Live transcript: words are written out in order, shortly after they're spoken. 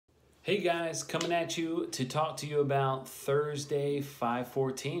Hey guys, coming at you to talk to you about Thursday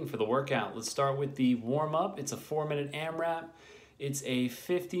 5:14 for the workout. Let's start with the warm-up. It's a 4-minute AMRAP. It's a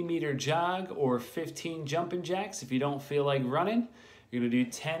 50-meter jog or 15 jumping jacks. If you don't feel like running, you're gonna do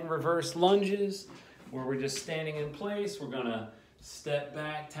 10 reverse lunges where we're just standing in place. We're gonna step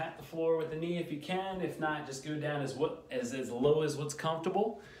back, tap the floor with the knee if you can. If not, just go down as low as what's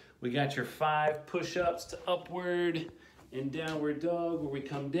comfortable. We got your 5 push-ups to upward and downward dog, where we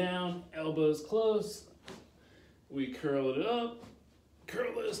come down, elbows close, we curl it up,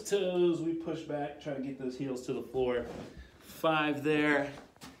 curl those toes, we push back, try to get those heels to the floor. 5 there,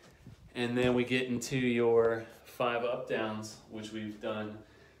 and then we get into your 5 up downs, which we've done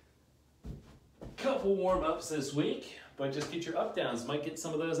a couple warm-ups this week, but just get your up downs, might get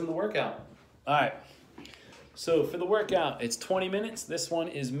some of those in the workout. All right, so for the workout, it's 20 minutes. This one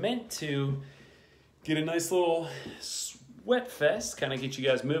is meant to get a nice little sweat fest, kind of get you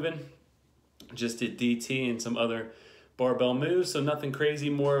guys moving. Just did DT and some other barbell moves, so nothing crazy,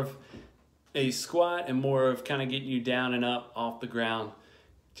 more of a squat and more of kind of getting you down and up off the ground,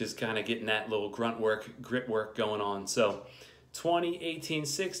 just kind of getting that little grunt work, grit work going on. So 20, 18,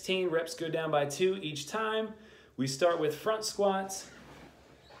 16, reps go down by 2 each time. We start with front squats.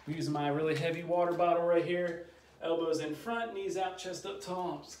 I'm using my really heavy water bottle right here. Elbows in front, knees out, chest up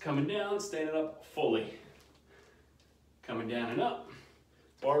tall. I'm just coming down, standing up fully. Coming down and up.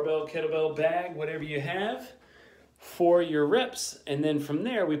 Barbell, kettlebell, bag, whatever you have for your reps. And then from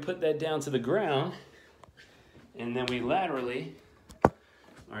there, we put that down to the ground. And then we laterally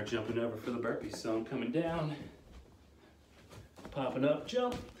are jumping over for the burpees. So I'm coming down, popping up,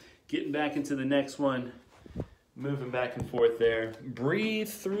 jump, getting back into the next one, moving back and forth there. Breathe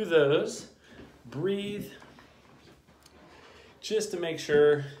through those. Breathe, just to make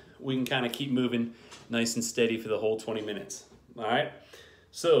sure we can kind of keep moving nice and steady for the whole 20 minutes. All right,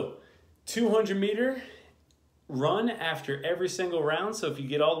 so 200-meter run after every single round. So if you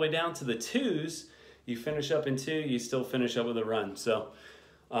get all the way down to the 2s, you finish up in 2, you still finish up with a run. So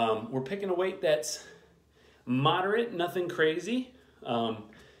we're picking a weight that's moderate, nothing crazy.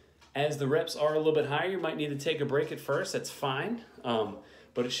 As the reps are a little bit higher, you might need to take a break at first, that's fine.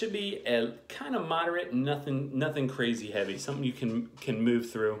 But it should be a kind of moderate, nothing crazy heavy, something you can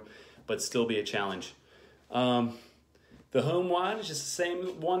move through, but still be a challenge. The home WOD is just the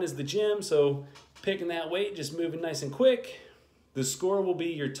same one as the gym, so picking that weight, just moving nice and quick. The score will be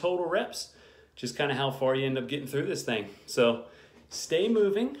your total reps, just kind of how far you end up getting through this thing. So stay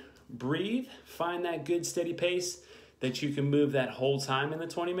moving, breathe, find that good steady pace that you can move that whole time in the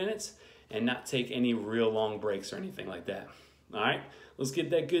 20 minutes and not take any real long breaks or anything like that. All right, let's get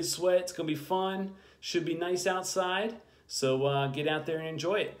that good sweat. It's gonna be fun. Should be nice outside. So get out there and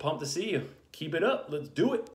enjoy it. Pumped to see you. Keep it up. Let's do it.